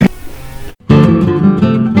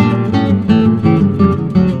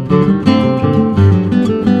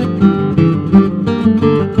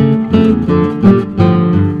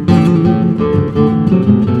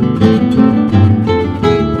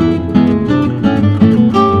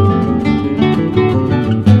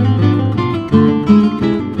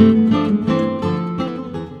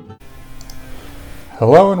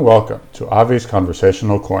welcome to Avi's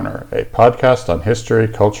Conversational Corner, a podcast on history,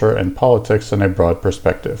 culture, and politics in a broad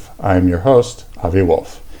perspective. I am your host, Avi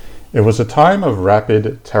Wolf. It was a time of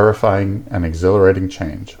rapid, terrifying, and exhilarating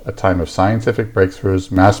change, a time of scientific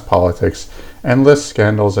breakthroughs, mass politics, endless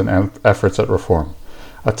scandals, and efforts at reform.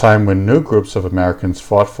 A time when new groups of Americans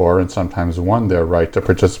fought for and sometimes won their right to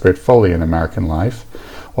participate fully in American life,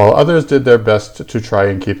 while others did their best to try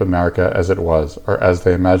and keep America as it was, or as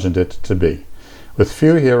they imagined it to be. With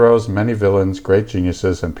few heroes, many villains, great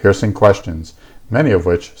geniuses, and piercing questions, many of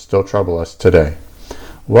which still trouble us today.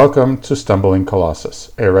 Welcome to Stumbling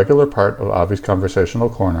Colossus, a regular part of Avi's Conversational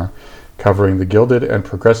Corner, covering the Gilded and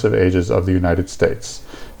Progressive Ages of the United States,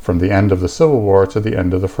 from the end of the Civil War to the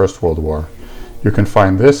end of the First World War. You can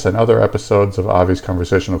find this and other episodes of Avi's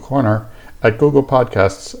Conversational Corner at Google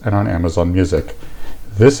Podcasts and on Amazon Music.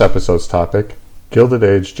 This episode's topic, Gilded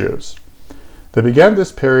Age Jews. They began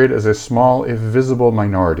this period as a small, if visible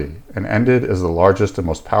minority, and ended as the largest and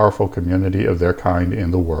most powerful community of their kind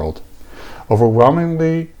in the world.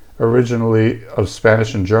 Overwhelmingly originally of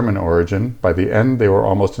Spanish and German origin, by the end they were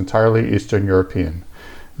almost entirely Eastern European.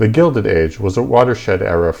 The Gilded Age was a watershed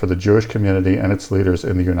era for the Jewish community and its leaders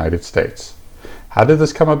in the United States. How did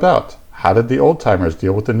this come about? How did the old-timers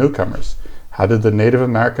deal with the newcomers? How did the Native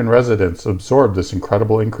American residents absorb this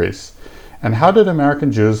incredible increase? And how did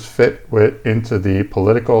American Jews fit into the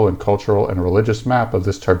political and cultural and religious map of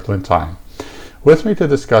this turbulent time? With me to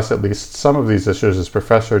discuss at least some of these issues is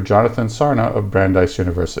Professor Jonathan Sarna of Brandeis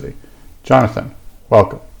University. Jonathan,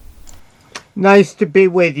 welcome. Nice to be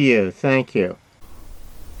with you. Thank you.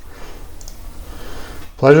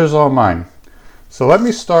 Pleasure's all mine. So let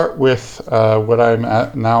me start with what I'm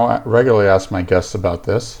now regularly ask my guests about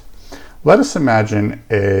this. Let us imagine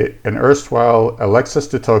an erstwhile Alexis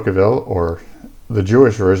de Tocqueville, or the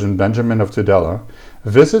Jewish version, Benjamin of Tudela,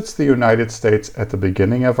 visits the United States at the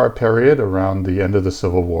beginning of our period, around the end of the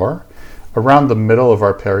Civil War, around the middle of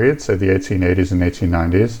our period, say the 1880s and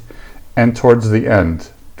 1890s, and towards the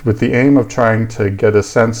end, with the aim of trying to get a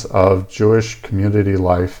sense of Jewish community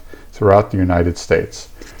life throughout the United States.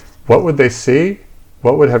 What would they see?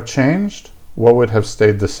 What would have changed? What would have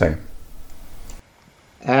stayed the same?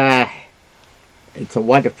 It's a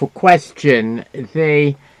wonderful question.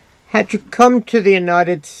 They had you come to the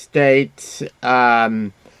United States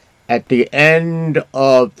at the end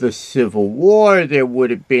of the Civil War, there would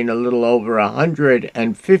have been a little over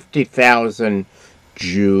 150,000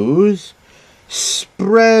 Jews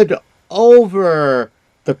spread over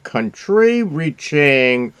the country,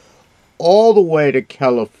 reaching all the way to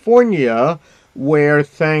California, where,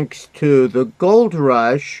 thanks to the gold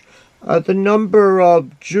rush, the number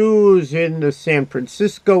of Jews in the San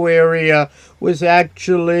Francisco area was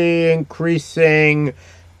actually increasing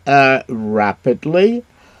rapidly.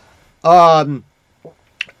 One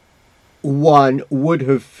would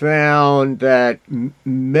have found that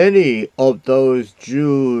many of those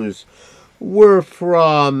Jews were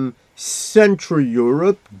from Central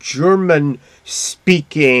Europe,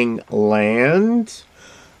 German-speaking lands,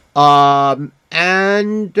 and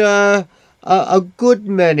a good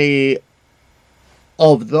many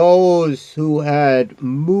of those who had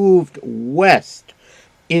moved west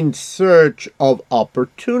in search of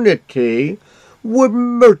opportunity were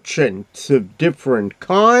merchants of different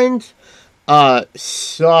kinds.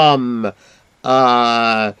 Some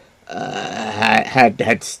had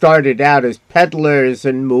started out as peddlers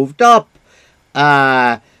and moved up.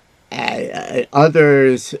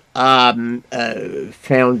 Others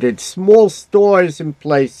founded small stores in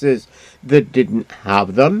places that didn't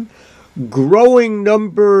have them. Growing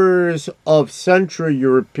numbers of Central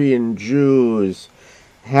European Jews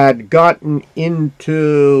had gotten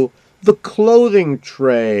into the clothing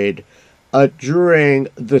trade during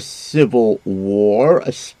the Civil War,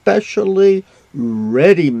 especially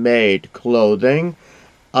ready-made clothing.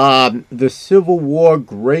 The Civil War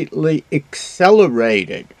greatly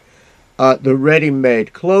accelerated the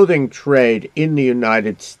ready-made clothing trade in the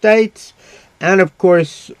United States. And of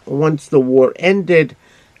course, once the war ended,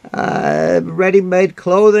 ready-made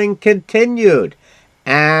clothing continued.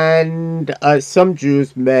 And some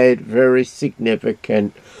Jews made very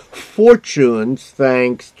significant fortunes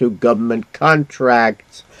thanks to government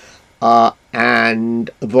contracts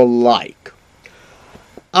and the like.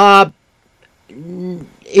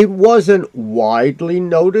 It wasn't widely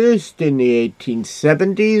noticed in the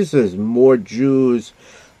 1870s as more Jews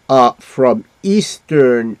from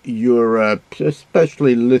Eastern Europe,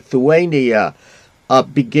 especially Lithuania,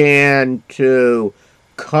 began to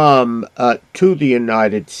come to the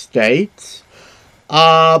United States.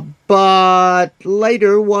 But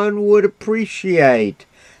later one would appreciate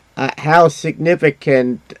how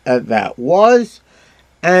significant that was.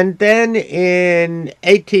 And then in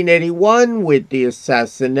 1881, with the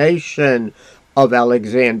assassination of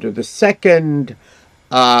Alexander II,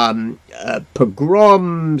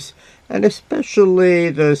 pogroms, and especially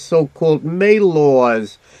the so-called May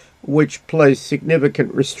Laws, which placed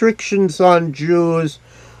significant restrictions on Jews,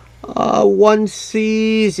 one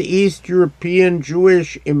sees East European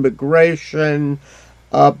Jewish immigration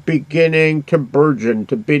beginning to burgeon,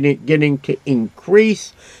 beginning to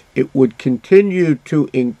increase. It would continue to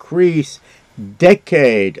increase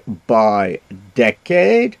decade by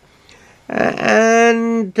decade.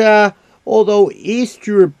 And although East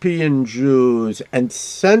European Jews and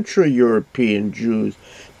Central European Jews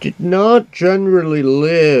did not generally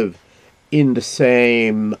live in the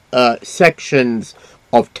same sections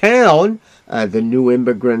of town, the new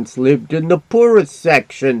immigrants lived in the poorest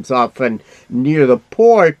sections, often near the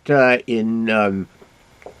port in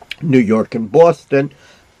New York and Boston.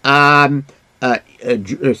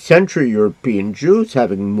 Central European Jews,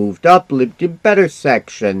 having moved up, lived in better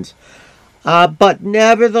sections. But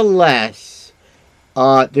nevertheless,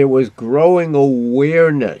 there was growing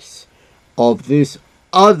awareness of this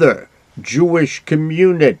other Jewish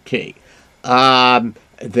community.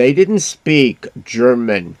 They didn't speak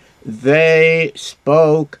German. They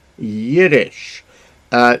spoke Yiddish.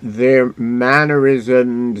 Their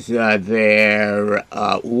mannerisms, their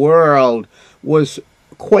world was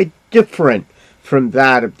quite different from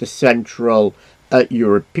that of the Central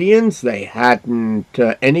Europeans. They hadn't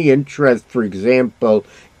any interest, for example,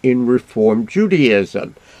 in Reform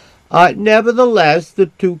Judaism. Nevertheless,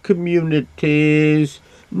 the two communities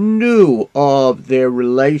knew of their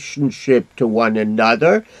relationship to one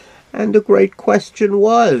another, and the great question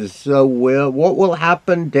was, what will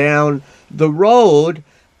happen down the road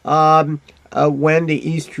when the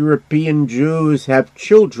East European Jews have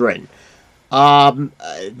children? And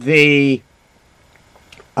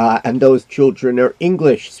those children are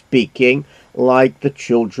English-speaking, like the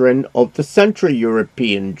children of the Central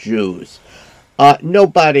European Jews.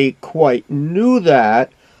 Nobody quite knew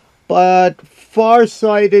that, but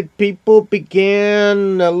far-sighted people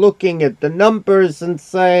began looking at the numbers and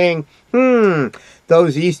saying,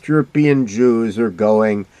 those East European Jews are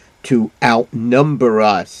going to outnumber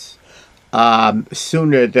us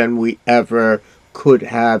sooner than we ever could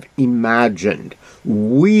have imagined.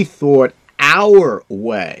 We thought our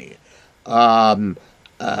way,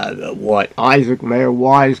 what Isaac Mayer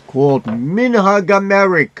Wise called Minhag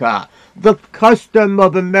America, the custom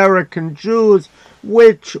of American Jews,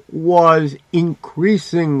 which was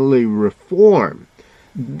increasingly reform.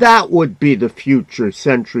 That would be the future,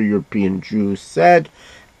 Central European Jews said.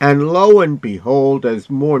 And lo and behold, as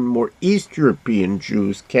more and more East European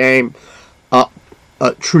Jews came,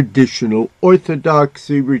 traditional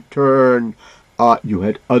orthodoxy returned. You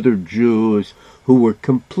had other Jews who were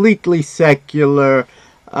completely secular,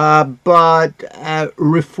 but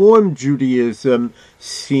Reform Judaism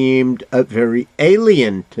seemed very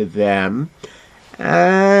alien to them.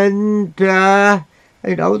 And,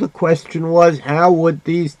 the question was, how would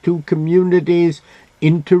these two communities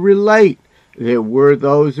interrelate? There were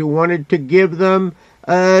those who wanted to give them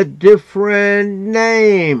different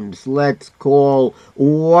names. Let's call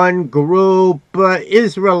one group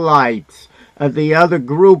Israelites, the other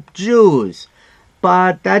group Jews.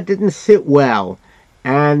 But that didn't sit well,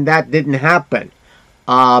 and that didn't happen.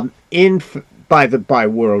 By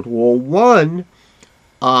World War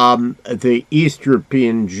I, the East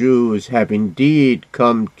European Jews have indeed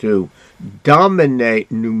come to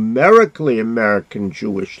dominate numerically American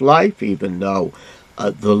Jewish life, even though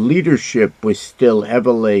the leadership was still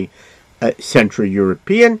heavily Central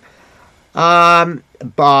European. By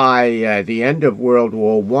the end of World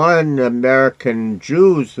War I, American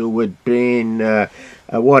Jews who had been,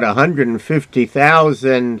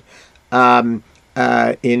 150,000 in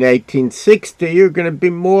 1860, are going to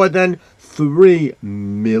be more than 3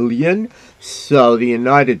 million. So the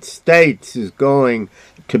United States is going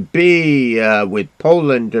to be, with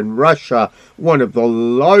Poland and Russia, one of the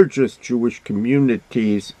largest Jewish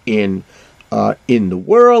communities in the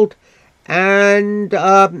world. And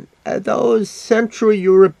those Central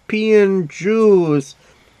European Jews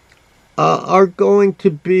are going to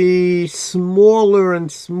be smaller and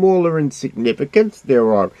smaller in significance.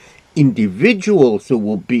 There are individuals who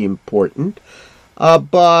will be important,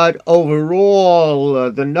 but overall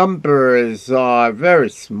the numbers are very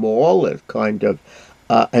small. It's kind of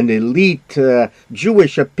an elite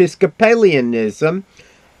Jewish Episcopalianism,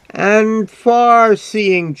 and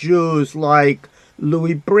far-seeing Jews like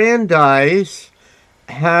Louis Brandeis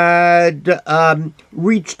had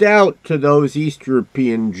reached out to those East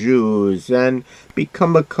European Jews and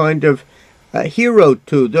become a kind of hero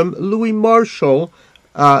to them. Louis Marshall,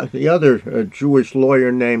 the other Jewish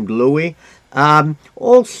lawyer named Louis,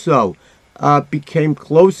 also became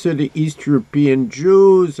closer to East European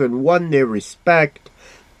Jews and won their respect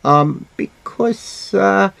because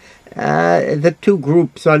the two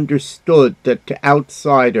groups understood that to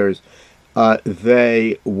outsiders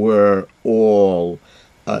they were all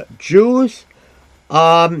Jews,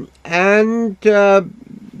 and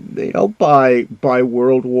by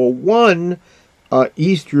World War One,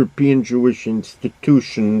 East European Jewish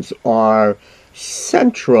institutions are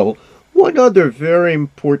central. One other very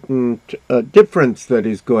important difference that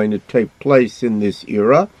is going to take place in this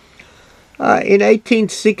era. In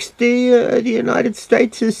 1860, the United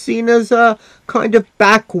States is seen as a kind of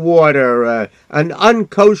backwater, an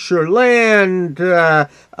unkosher land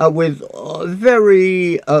with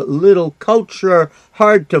very little culture,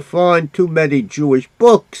 hard to find too many Jewish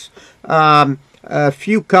books, a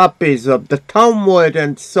few copies of the Talmud,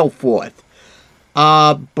 and so forth.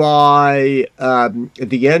 By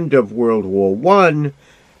the end of World War One,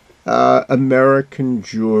 American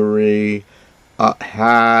Jewry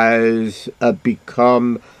has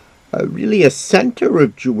become really a center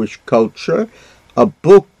of Jewish culture.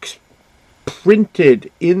 Books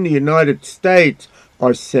printed in the United States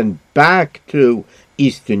are sent back to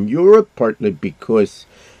Eastern Europe, partly because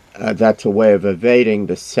that's a way of evading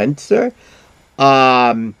the censor.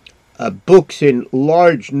 Books in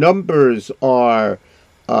large numbers are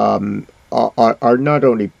not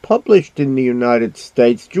only published in the United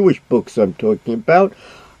States, Jewish books I'm talking about,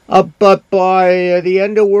 but by the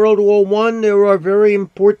end of World War One, there are very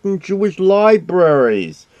important Jewish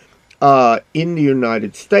libraries in the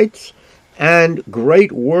United States, and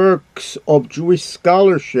great works of Jewish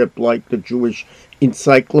scholarship, like the Jewish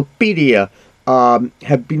Encyclopedia,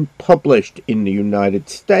 have been published in the United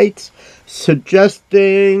States,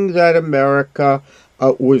 suggesting that America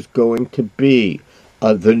was going to be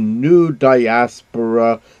the new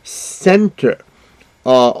diaspora center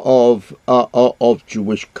of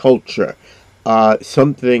Jewish culture,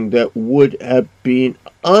 something that would have been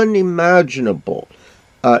unimaginable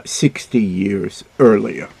 60 years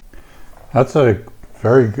earlier. That's a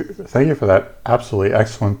very good, thank you for that absolutely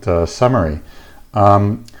excellent summary.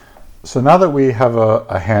 So now that we have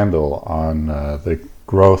a handle on the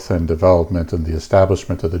growth and development and the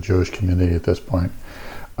establishment of the Jewish community at this point,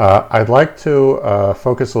 I'd like to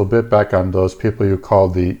focus a little bit back on those people you call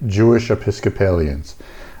the Jewish Episcopalians,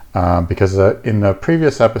 because in a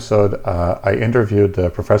previous episode I interviewed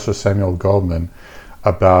Professor Samuel Goldman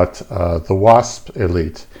about the WASP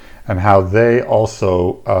elite and how they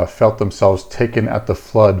also felt themselves taken at the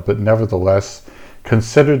flood, but nevertheless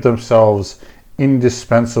considered themselves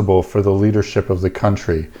indispensable for the leadership of the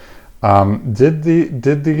country. Did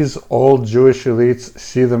these old Jewish elites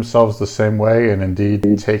see themselves the same way and indeed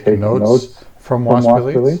take notes from WASP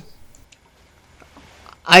elites?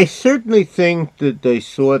 I certainly think that they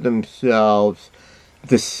saw themselves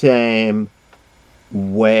the same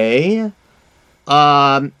way.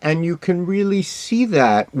 And you can really see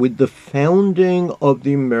that with the founding of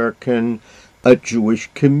the American Jewish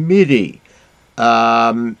Committee.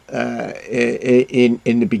 In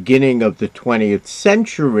the beginning of the 20th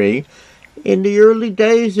century. In the early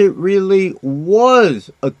days, it really was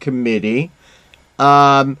a committee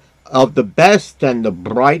of the best and the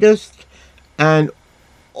brightest, and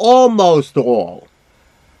almost all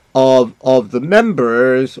of the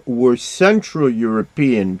members were Central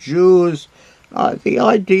European Jews, the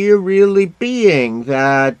idea really being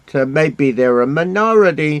that maybe they're a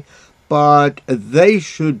minority, but they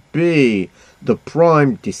should be the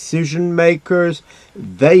prime decision makers.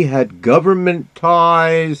 They had government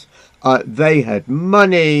ties, they had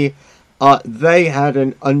money, they had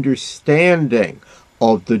an understanding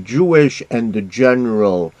of the Jewish and the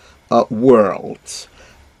general worlds.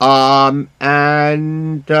 And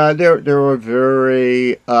there are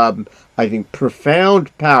very, I think,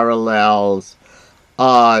 profound parallels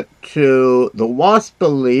to the WASP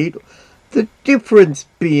elite, the difference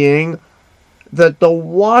being that the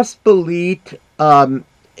WASP elite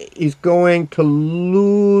is going to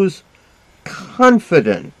lose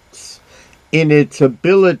confidence in its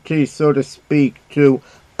ability, so to speak, to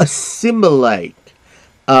assimilate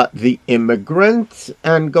the immigrants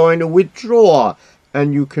and going to withdraw.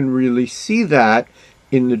 And you can really see that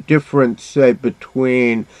in the difference, say,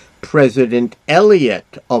 between President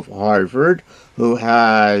Eliot of Harvard, who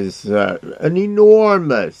has an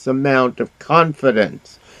enormous amount of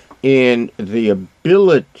confidence in the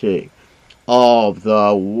ability of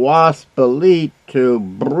the WASP elite to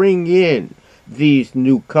bring in these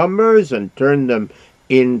newcomers and turn them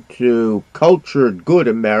into cultured, good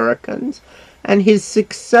Americans, and his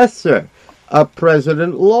successor,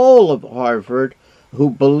 President Lowell of Harvard, who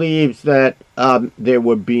believes that they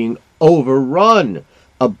were being overrun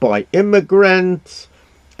by immigrants,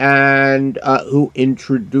 and who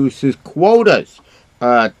introduces quotas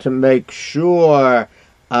to make sure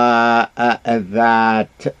that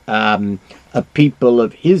people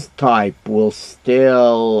of his type will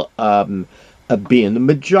still be in the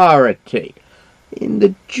majority. In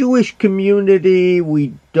the Jewish community,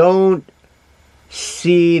 we don't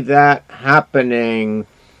see that happening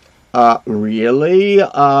really.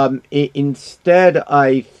 Instead,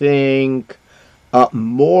 I think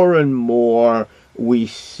more and more we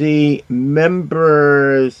see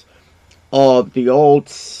members of the old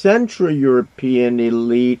Central European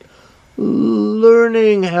elite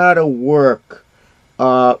learning how to work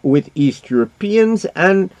with East Europeans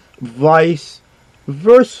and vice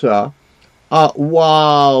versa,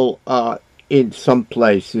 while in some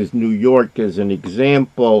places, New York as an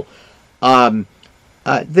example,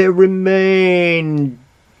 there remain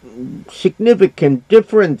significant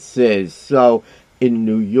differences. So in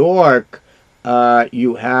New York,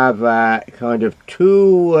 you have kind of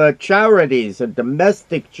two charities, a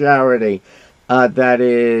domestic charity that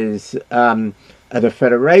is the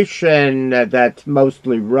Federation that's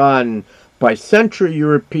mostly run by Central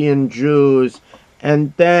European Jews,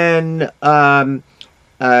 and then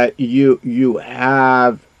you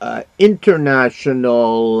have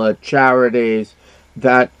international charities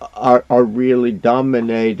that are really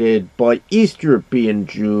dominated by East European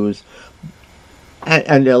Jews,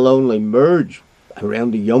 and they'll only merge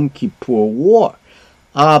around the Yom Kippur War.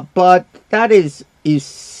 But that is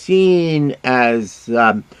seen as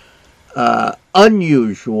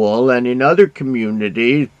unusual, and in other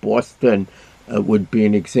communities, Boston would be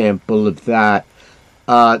an example of that,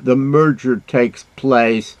 the merger takes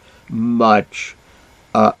place much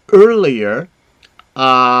earlier.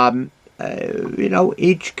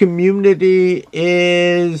 Each community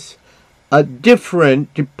is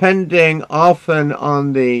different depending often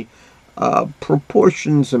on the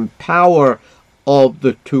proportions and power of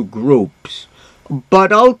the two groups.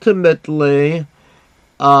 But ultimately,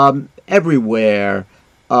 everywhere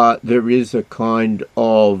there is a kind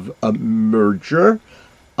of a merger.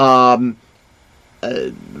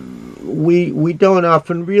 We don't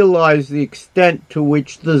often realize the extent to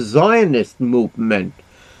which the Zionist movement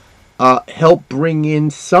helped bring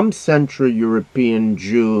in some Central European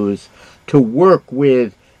Jews to work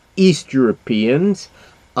with East Europeans,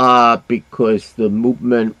 because the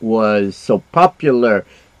movement was so popular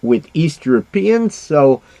with East Europeans.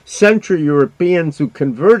 So Central Europeans who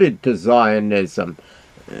converted to Zionism,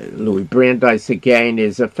 Louis Brandeis again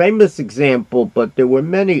is a famous example, but there were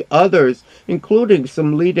many others, including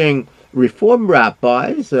some leading Reform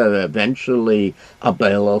rabbis. Eventually, Abba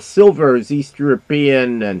Hillel Silver is East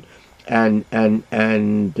European, and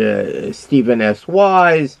Stephen S.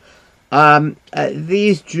 Wise.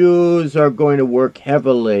 These Jews are going to work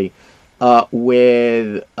heavily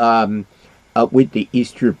with the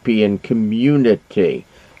East European community,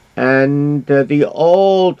 and the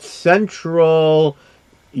old Central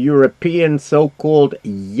European so-called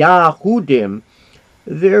Yahudim,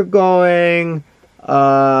 they're going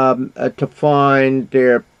to find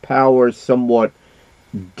their power somewhat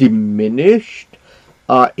diminished.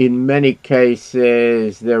 In many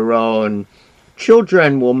cases, their own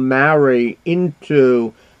children will marry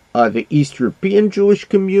into the East European Jewish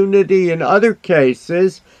community. In other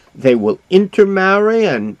cases, they will intermarry,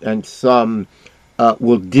 and some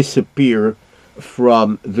will disappear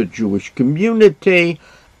from the Jewish community.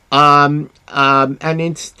 And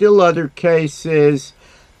in still other cases,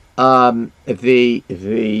 the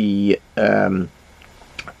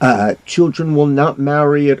children will not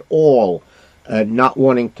marry at all, not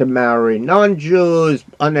wanting to marry non-Jews,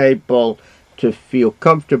 unable to feel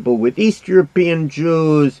comfortable with East European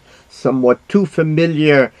Jews, somewhat too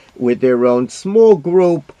familiar with their own small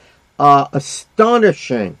group.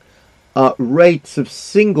 Astonishing rates of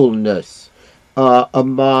singleness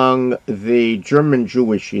among the German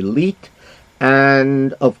Jewish elite,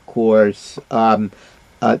 and of course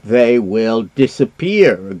they will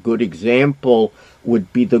disappear. A good example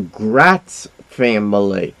would be the Gratz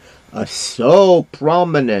family, so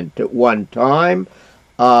prominent at one time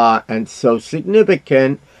and so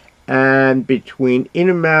significant, and between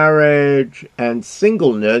intermarriage and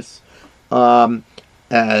singleness,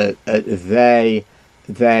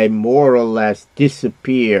 they more or less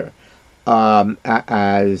disappear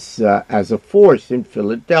as a force in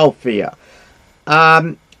Philadelphia.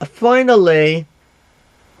 Finally,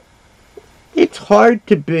 it's hard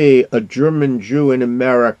to be a German Jew in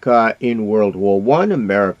America in World War One.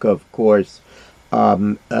 America, of course,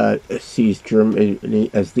 sees Germany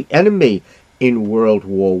as the enemy in World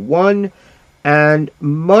War One, and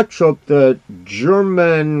much of the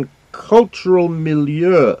German cultural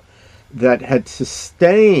milieu that had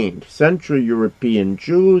sustained Central European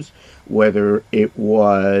Jews, whether it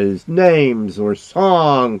was names or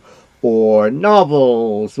song or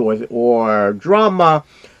novels or drama,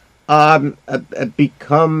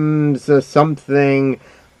 becomes something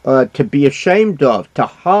to be ashamed of, to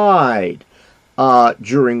hide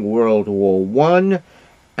during World War One,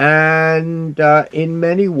 and in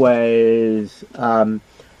many ways,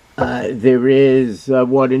 there is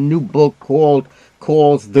what a new book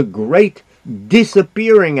calls the Great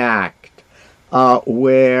Disappearing Act,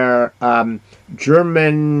 where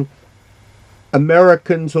German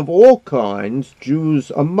Americans of all kinds, Jews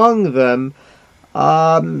among them,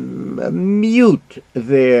 mute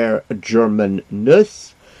their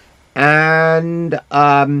Germanness, and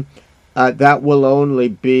that will only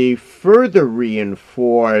be further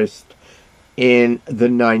reinforced in the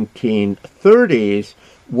 1930s,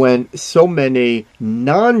 when so many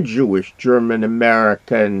non-Jewish German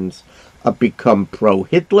Americans become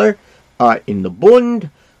pro-Hitler in the Bund,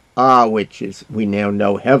 which is, we now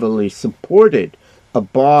know, heavily supported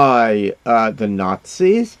by the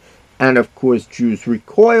Nazis. And of course, Jews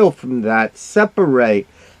recoil from that, separate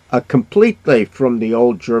completely from the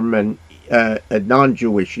old German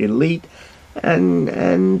non-Jewish elite,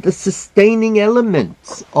 and the sustaining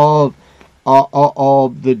elements of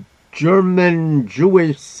the German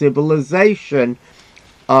Jewish civilization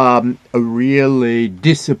really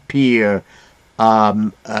disappear,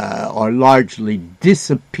 or largely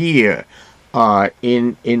disappear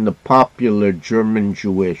in the popular German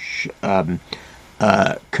Jewish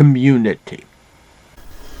community.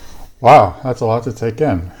 Wow, that's a lot to take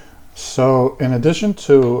in. So, in addition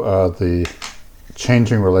to the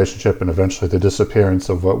changing relationship and eventually the disappearance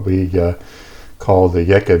of what we call the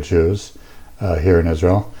Yekka Jews here in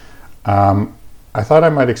Israel, I thought I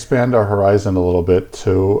might expand our horizon a little bit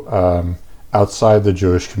to outside the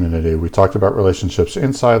Jewish community. We talked about relationships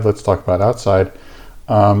inside, let's talk about outside.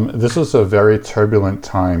 This was a very turbulent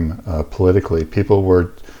time politically. People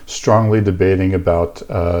were strongly debating about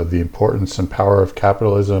the importance and power of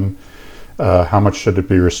capitalism. How much should it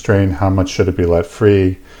be restrained? How much should it be let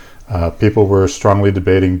free? People were strongly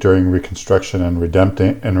debating during Reconstruction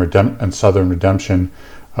and Southern Redemption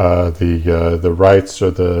the rights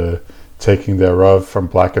or the taking thereof from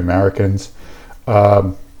Black Americans.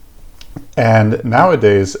 And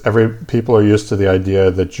nowadays, people are used to the idea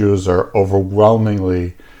that Jews are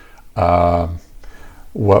overwhelmingly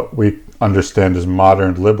what we understand as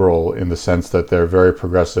modern liberal, in the sense that they're very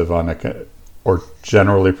progressive or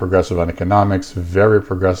generally progressive on economics, very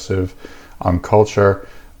progressive on culture.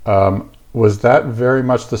 Was that very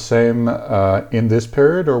much the same in this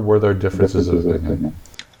period, or were there differences of opinion?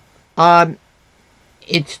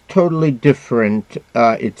 It's totally different,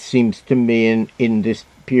 it seems to me, in this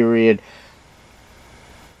period.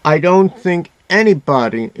 I don't think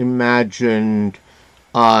anybody imagined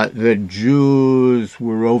that Jews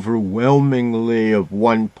were overwhelmingly of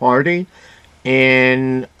one party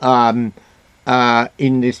in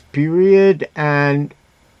this period, and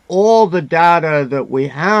all the data that we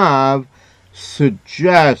have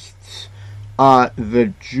suggests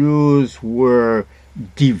that Jews were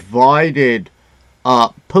divided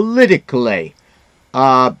politically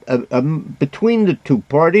between the two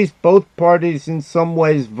parties, both parties in some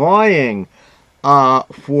ways vying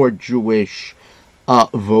for Jewish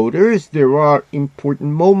voters. There are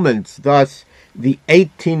important moments, thus the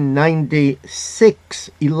 1896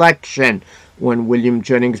 election, when William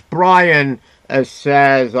Jennings Bryan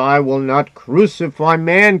says, "I will not crucify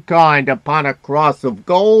mankind upon a cross of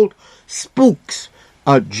gold," spooks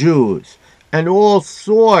Jews. And all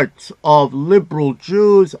sorts of liberal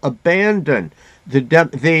Jews abandon the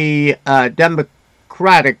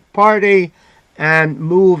Democratic Party and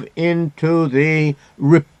move into the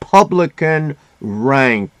Republican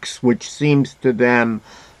ranks, which seems to them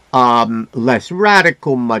less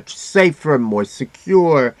radical, much safer, more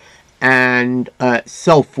secure, and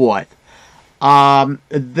so forth.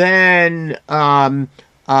 Then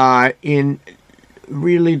in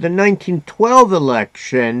really the 1912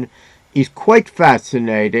 election is quite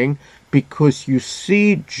fascinating, because you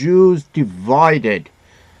see Jews divided,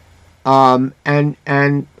 and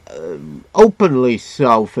openly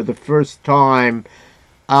so for the first time,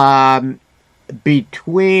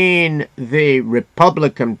 between the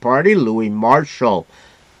Republican Party, Louis Marshall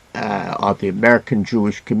of the American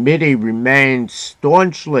Jewish Committee remained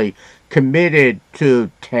staunchly committed to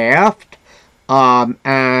Taft.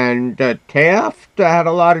 And Taft had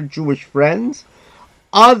a lot of Jewish friends.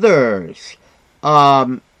 Others,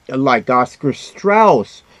 like Oscar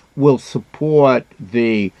Strauss, will support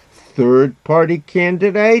the third party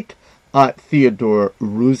candidate, Theodore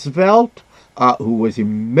Roosevelt, who was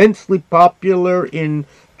immensely popular in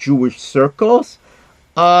Jewish circles.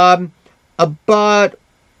 But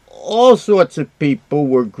all sorts of people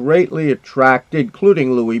were greatly attracted,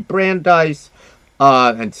 including Louis Brandeis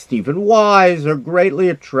and Stephen Wise, are greatly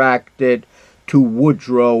attracted to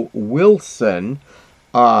Woodrow Wilson,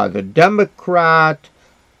 the Democrat,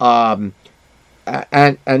 and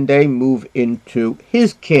they move into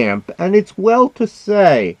his camp. And it's well to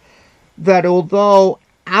say that although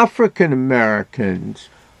African Americans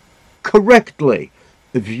correctly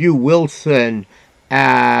view Wilson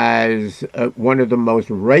as one of the most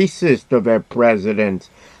racist of our presidents,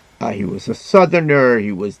 he was a Southerner,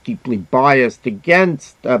 he was deeply biased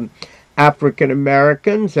against African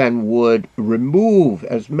Americans and would remove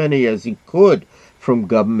as many as he could from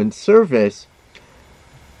government service.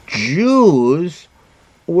 Jews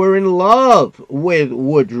were in love with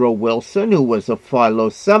Woodrow Wilson, who was a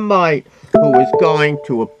Philo-Semite, who was going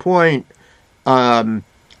to appoint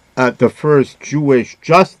the first Jewish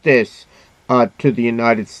justice to the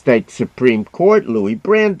United States Supreme Court, Louis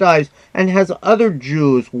Brandeis, and has other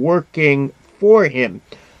Jews working for him.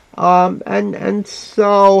 And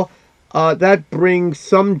so that brings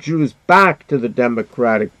some Jews back to the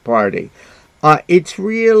Democratic Party. It's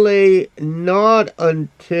really not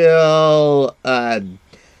until the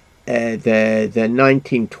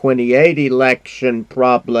 1928 election,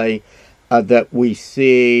 probably, that we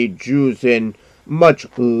see Jews in much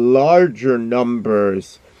larger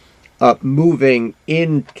numbers moving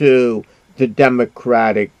into the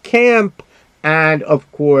Democratic camp. And,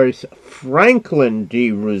 of course, Franklin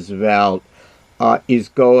D. Roosevelt is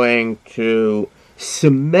going to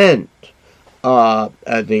cement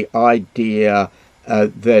the idea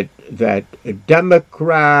that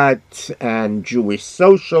Democrats and Jewish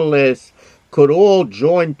socialists could all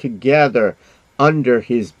join together under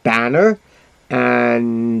his banner.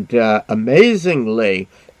 And amazingly,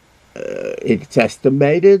 it's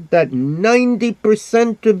estimated that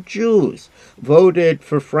 90% of Jews voted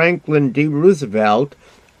for Franklin D. Roosevelt.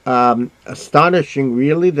 Astonishing,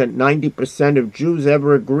 really, that 90% of Jews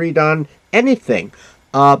ever agreed on anything.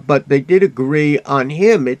 But they did agree on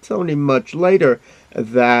him. It's only much later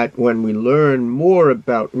that when we learn more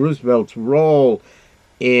about Roosevelt's role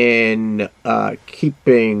in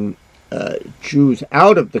keeping Jews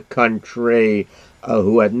out of the country,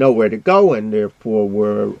 who had nowhere to go and therefore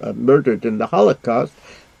were murdered in the Holocaust,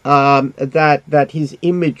 that his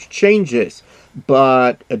image changes.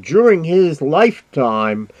 But during his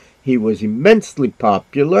lifetime, he was immensely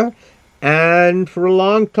popular, and for a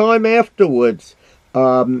long time afterwards,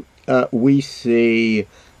 we see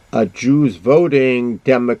Jews voting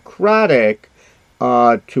Democratic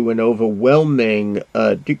to an overwhelming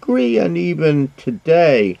degree, and even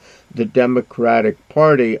today, the Democratic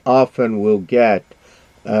Party often will get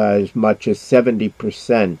as much as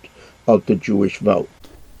 70% of the Jewish vote.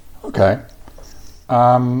 Okay.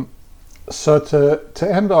 So to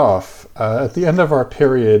end off, at the end of our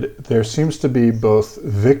period, there seems to be both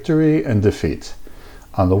victory and defeat.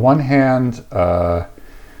 On the one hand,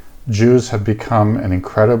 Jews have become an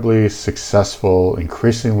incredibly successful,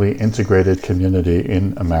 increasingly integrated community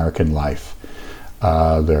in American life.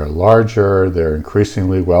 They're larger, they're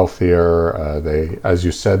increasingly wealthier, they, as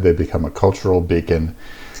you said, they become a cultural beacon.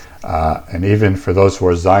 And even for those who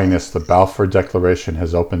are Zionists, the Balfour Declaration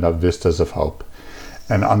has opened up vistas of hope.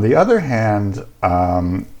 And on the other hand,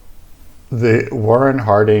 the Warren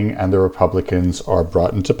Harding and the Republicans are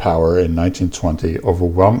brought into power in 1920,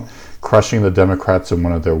 crushing the Democrats in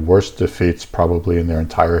one of their worst defeats probably in their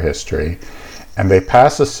entire history. And they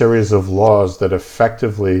pass a series of laws that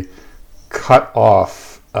effectively cut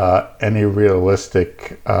off any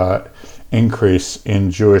realistic increase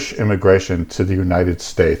in Jewish immigration to the United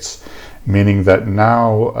States, meaning that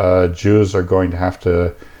now Jews are going to have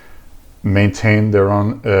to maintain their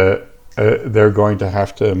own. They're going to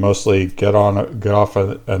have to mostly get off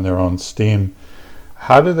on their own steam.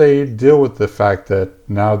 How do they deal with the fact that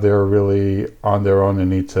now they're really on their own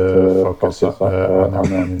and need to focus on their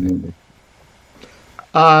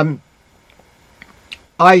own?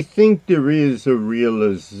 I think there is a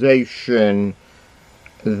realization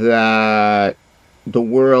that the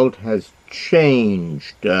world has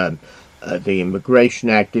changed. The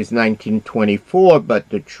Immigration Act is 1924, but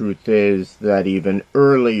the truth is that even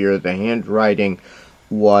earlier, the handwriting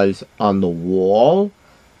was on the wall.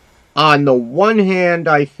 On the one hand,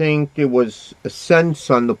 I think there was a sense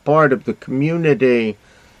on the part of the community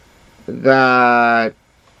that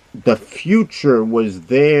the future was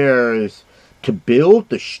theirs to build.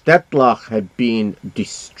 The Stettlach had been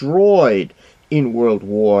destroyed in World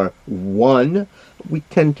War I. We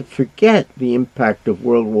tend to forget the impact of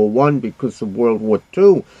World War I because of World War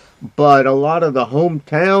II, but a lot of the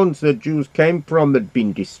hometowns that Jews came from had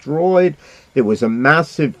been destroyed. There was a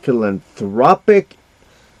massive philanthropic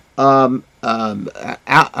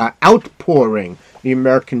outpouring. The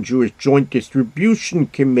American Jewish Joint Distribution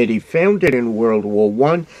Committee, founded in World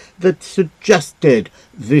War I, that suggested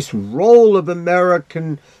this role of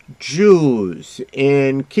American Jews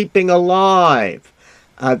in keeping alive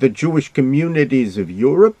the Jewish communities of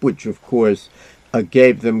Europe, which of course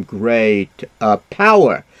gave them great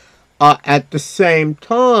power. At the same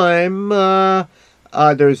time,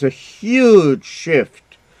 there's a huge shift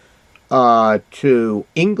to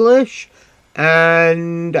English,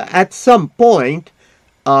 and at some point,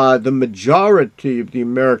 the majority of the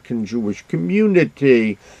American Jewish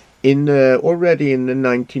community already in the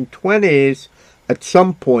 1920s, at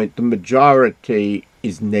some point the majority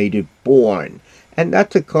is native born. And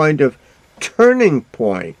that's a kind of turning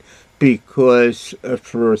point, because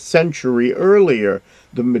for a century earlier,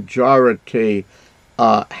 the majority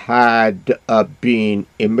had been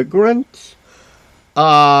immigrants.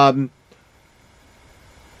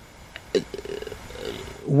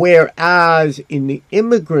 Whereas in the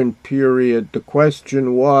immigrant period, the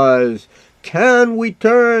question was, can we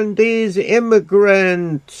turn these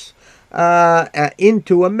immigrants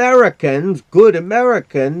into Americans, good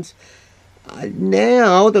Americans?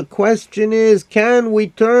 Now the question is, can we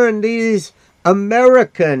turn these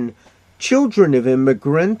American children of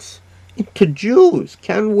immigrants into Jews?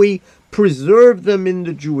 Can we preserve them in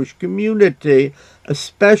the Jewish community,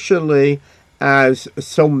 especially as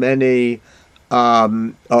so many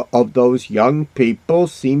of those young people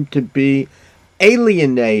seem to be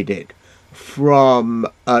alienated from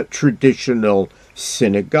traditional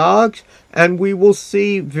synagogues? And we will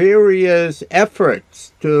see various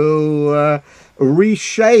efforts to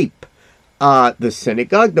reshape the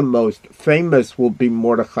synagogue. The most famous will be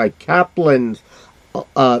Mordechai Kaplan's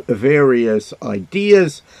various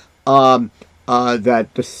ideas that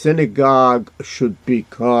the synagogue should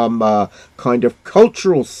become a kind of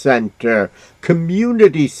cultural center,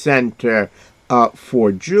 community center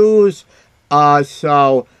for Jews.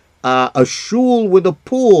 So a shul with a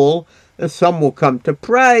pool, some will come to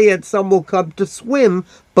pray and some will come to swim,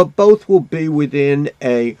 but both will be within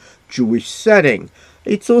a Jewish setting.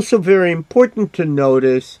 It's also very important to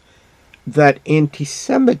notice that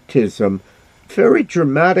anti-Semitism very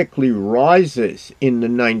dramatically rises in the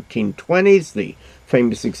 1920s. The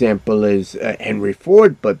famous example is Henry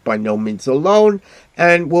Ford, but by no means alone,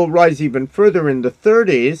 and will rise even further in the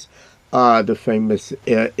 30s. The famous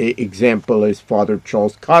example is Father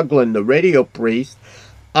Charles Coughlin, the radio priest.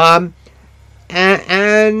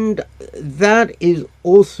 And that is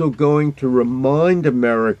also going to remind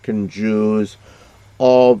American Jews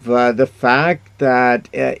of the fact that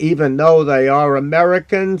even though they are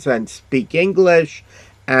Americans and speak English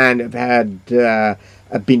and have had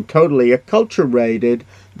been totally acculturated,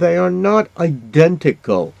 they are not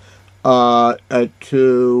identical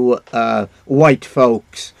to white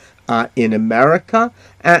folks in America,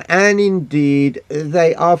 and indeed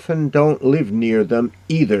they often don't live near them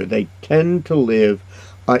either. They tend to live,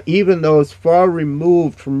 even those far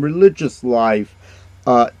removed from religious life,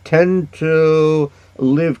 tend to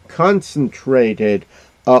live concentrated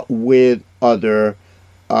with other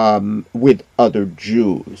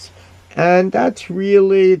Jews. And that's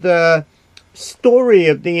really the story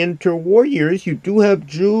of the interwar years. You do have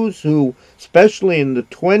Jews who, especially in the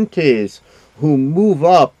 20s, who move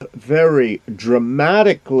up very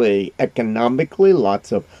dramatically economically.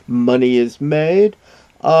 Lots of money is made.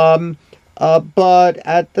 But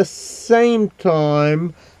at the same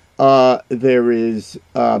time, there is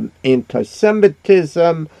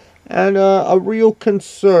anti-Semitism and a real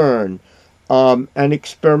concern and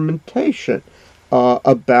experimentation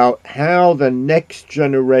about how the next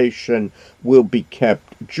generation will be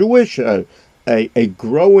kept Jewish, a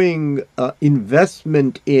growing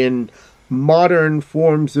investment in modern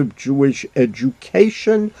forms of Jewish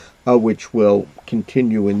education, which will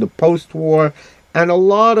continue in the post-war, and a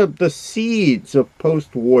lot of the seeds of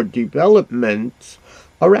post-war developments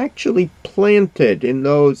are actually planted in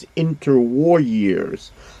those interwar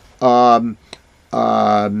years,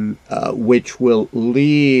 which will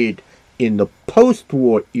lead in the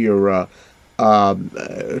post-war era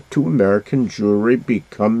to American Jewry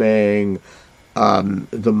becoming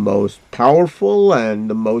the most powerful and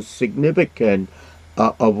the most significant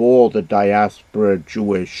of all the diaspora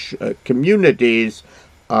Jewish communities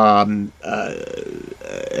in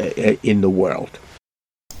the world.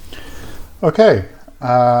 Okay.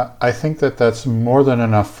 I think that that's more than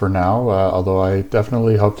enough for now, although I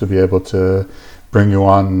definitely hope to be able to bring you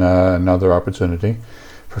on another opportunity.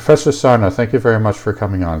 Professor Sarna, thank you very much for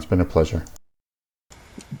coming on. It's been a pleasure.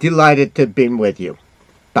 Delighted to have been with you.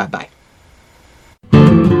 Bye-bye.